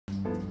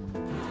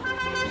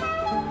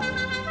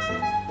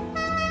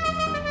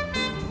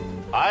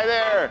Hi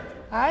there.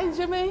 Hi,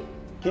 Jimmy.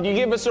 Can you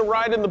give us a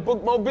ride in the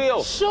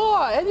Bookmobile?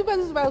 Sure,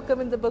 anybody's welcome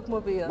in the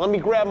Bookmobile. Let me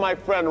grab my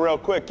friend real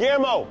quick.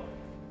 Guillermo.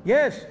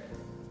 Yes.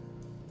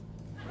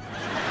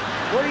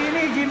 What do you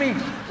need, Jimmy?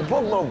 The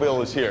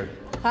Bookmobile is here.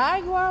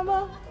 Hi,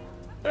 Guillermo.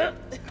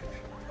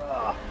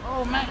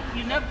 Oh, man,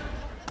 you never...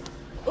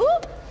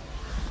 Oop.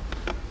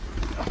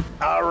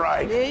 All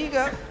right. There you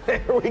go.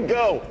 Here we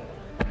go.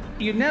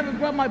 You never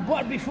grabbed my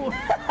butt before.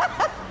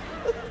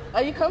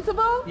 Are you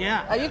comfortable?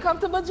 Yeah. Are you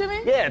comfortable, Jimmy?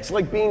 Yeah, it's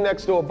like being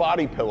next to a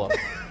body pillow.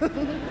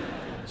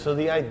 So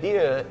the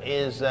idea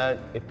is that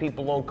if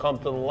people don't come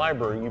to the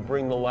library, you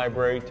bring the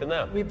library to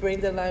them. We bring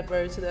the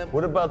library to them.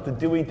 What about the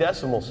Dewey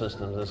Decimal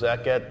System? Is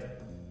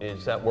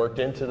that worked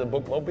into the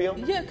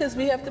Bookmobile? Yeah, because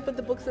we have to put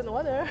the books in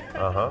order.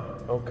 Uh-huh,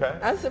 okay.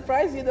 I'm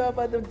surprised you know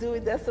about the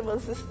Dewey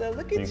Decimal System.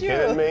 Look at you. You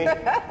kidding me?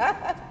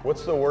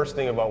 What's the worst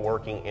thing about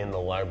working in the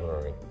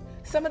library?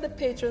 Some of the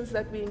patrons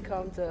that we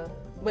encounter.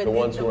 When The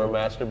ones who are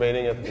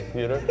masturbating at the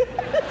computer?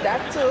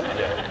 That too.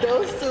 Yeah.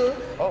 Those two.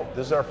 Oh,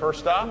 this is our first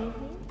stop?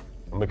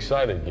 I'm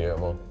excited,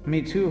 Guillermo.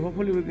 Me too.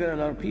 Hopefully we get a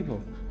lot of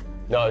people.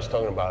 No, I was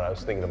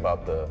thinking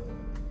about the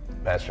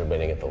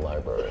masturbating at the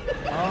library.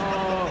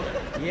 Oh,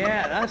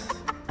 yeah, that's...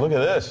 Look at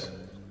this.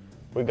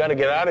 We got to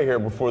get out of here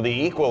before the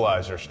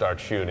equalizer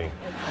starts shooting.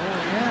 Oh,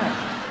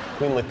 yeah.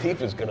 Queen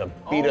Latifah's going to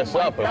beat us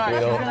up if we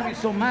She's don't. gonna be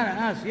so mad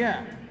at us,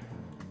 yeah.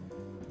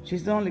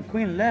 She's the only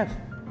queen left.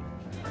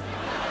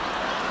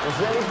 Does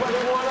anybody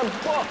want a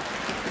book?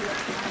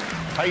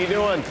 How you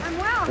doing? I'm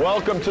well.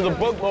 Welcome to the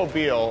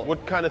Bookmobile.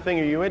 What kind of thing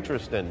are you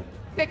interested in?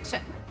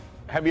 Fiction.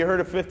 Have you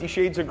heard of 50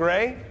 Shades of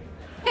Grey?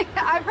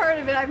 I've heard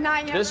of it. I've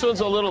not yet. This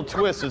one's a little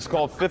twist. It's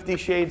called 50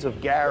 Shades of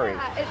Gary.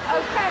 Yeah,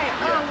 okay.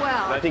 Oh,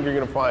 well. I think you're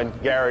going to find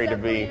Gary to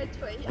be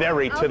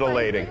very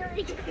titillating.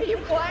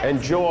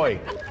 Enjoy.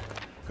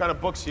 What kind of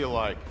books do you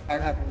like? I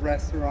have a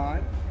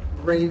restaurant,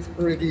 Ray's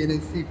Caribbean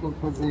and Seafood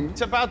Cuisine.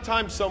 It's about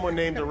time someone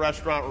named a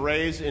restaurant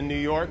Ray's in New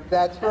York.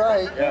 That's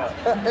right.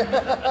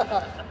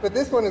 Yeah. But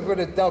this one is with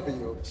a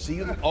W.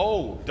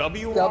 Oh,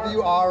 W-R?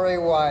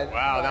 W-R-A-Y.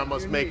 Wow, that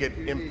must make it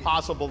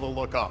impossible to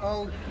look up.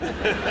 Oh.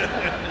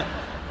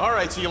 All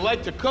right, so you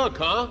like to cook,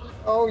 huh?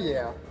 Oh,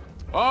 yeah.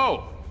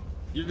 Oh,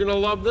 you're going to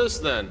love this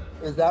then.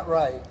 Is that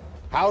right?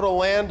 How to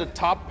land a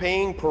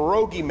top-paying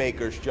pierogi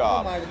maker's Oh,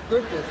 job. my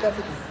goodness. That's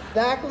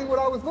exactly what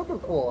I was looking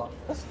for.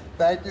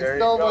 Thank you There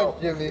so you go.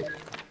 much, Jimmy.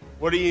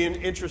 What are you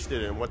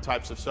interested in? What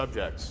types of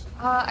subjects?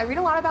 I read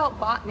a lot about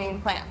botany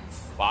and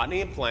plants. Botany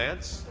and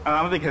plants.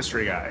 I'm a big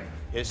history guy.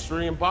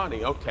 History and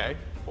botany, okay.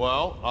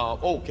 Well,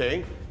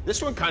 okay.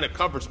 This one kind of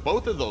covers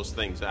both of those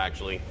things,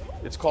 actually.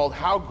 It's called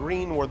How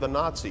Green Were the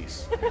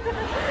Nazis?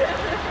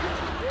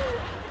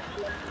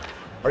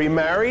 Are you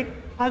married?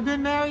 I've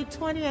been married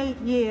 28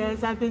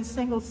 years. I've been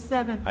single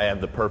 7. I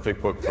have the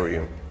perfect book for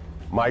you.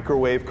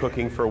 Microwave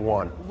Cooking for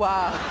One.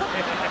 Wow.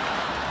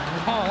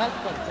 Oh, that's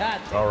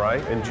fantastic. All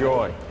right,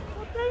 enjoy.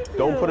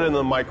 Don't put it in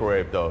the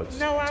microwave, though. It's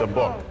a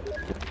book.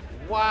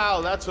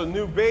 Wow, that's a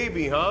new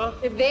baby, huh?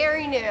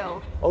 Very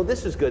new. Oh,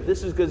 this is good.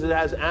 This is because it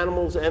has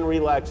animals and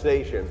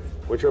relaxation,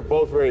 which are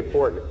both very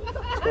important.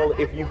 It's called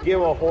If You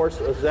Give a Horse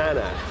a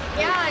Xanax.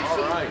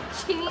 Yeah,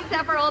 she needs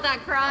that for all that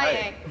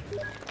crying.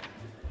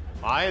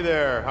 Hi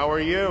there, how are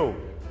you?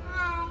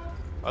 Hi.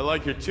 I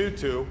like your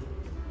tutu.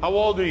 How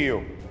old are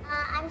you?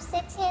 I'm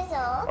 6 years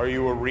old. Are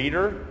you a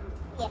reader?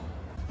 Yeah.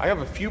 I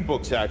have a few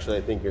books, actually,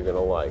 I think you're going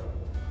to like.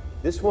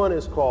 This one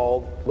is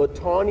called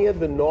LaTanya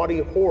the Naughty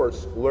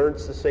Horse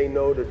Learns to Say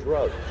No to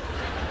Drugs.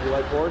 Do you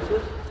like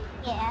horses?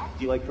 Yeah.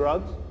 Do you like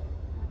drugs?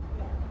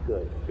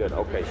 Good, good.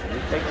 Okay, so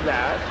you take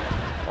that.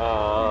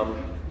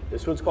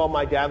 This one's called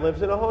My Dad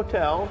Lives in a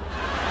Hotel.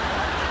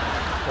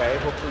 Okay,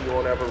 hopefully you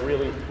won't ever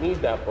really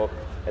need that book.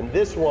 And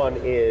this one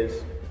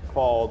is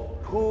called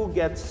Who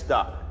Gets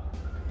Stuck?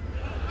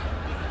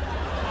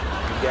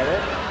 You get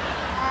it?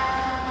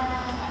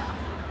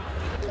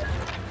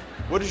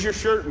 What does your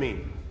shirt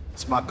mean?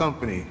 It's my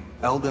company,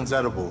 Eldon's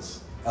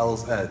Edibles,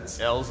 L's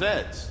Eds. L's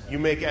Eds. You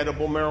make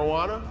edible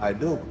marijuana? I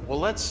do. Well,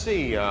 let's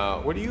see.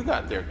 What do you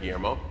got there,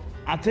 Guillermo?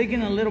 I'm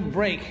taking a little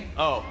break.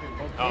 Oh,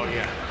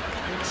 yeah.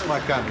 It's my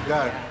kind of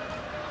guy.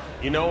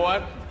 You know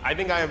what? I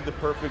think I have the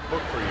perfect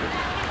book for you.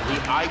 The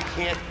I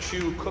Can't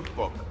Chew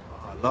cookbook.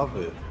 I love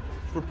it.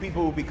 For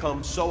people who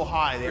become so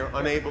high they're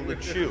unable to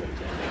chew.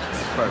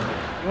 It's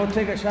perfect. You want to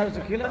take a shot of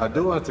tequila? I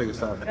do want to take a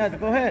shot. Yeah,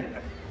 go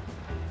ahead.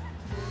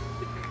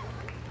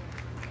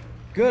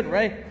 Good,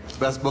 right? It's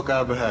the best book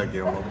I ever had,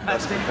 Guillermo.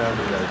 Best book I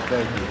ever read.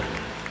 Thank you.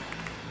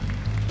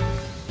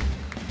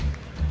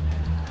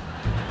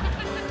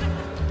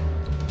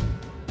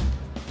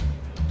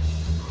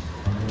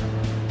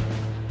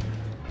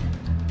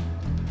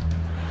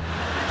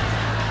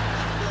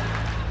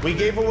 We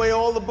gave away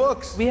all the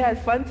books. We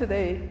had fun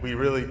today. We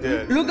really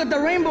did. Look at the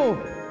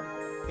rainbow.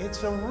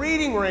 It's a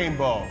reading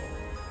rainbow.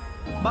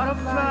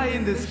 Butterfly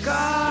in the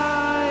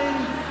sky.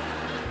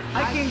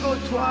 I can go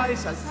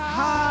twice as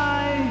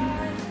high.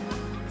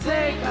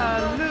 Take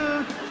a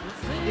look.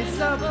 It's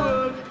a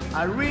book,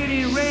 a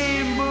reading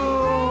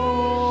rainbow.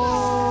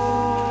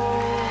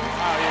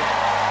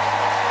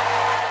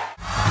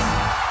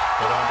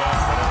 Da-da-da.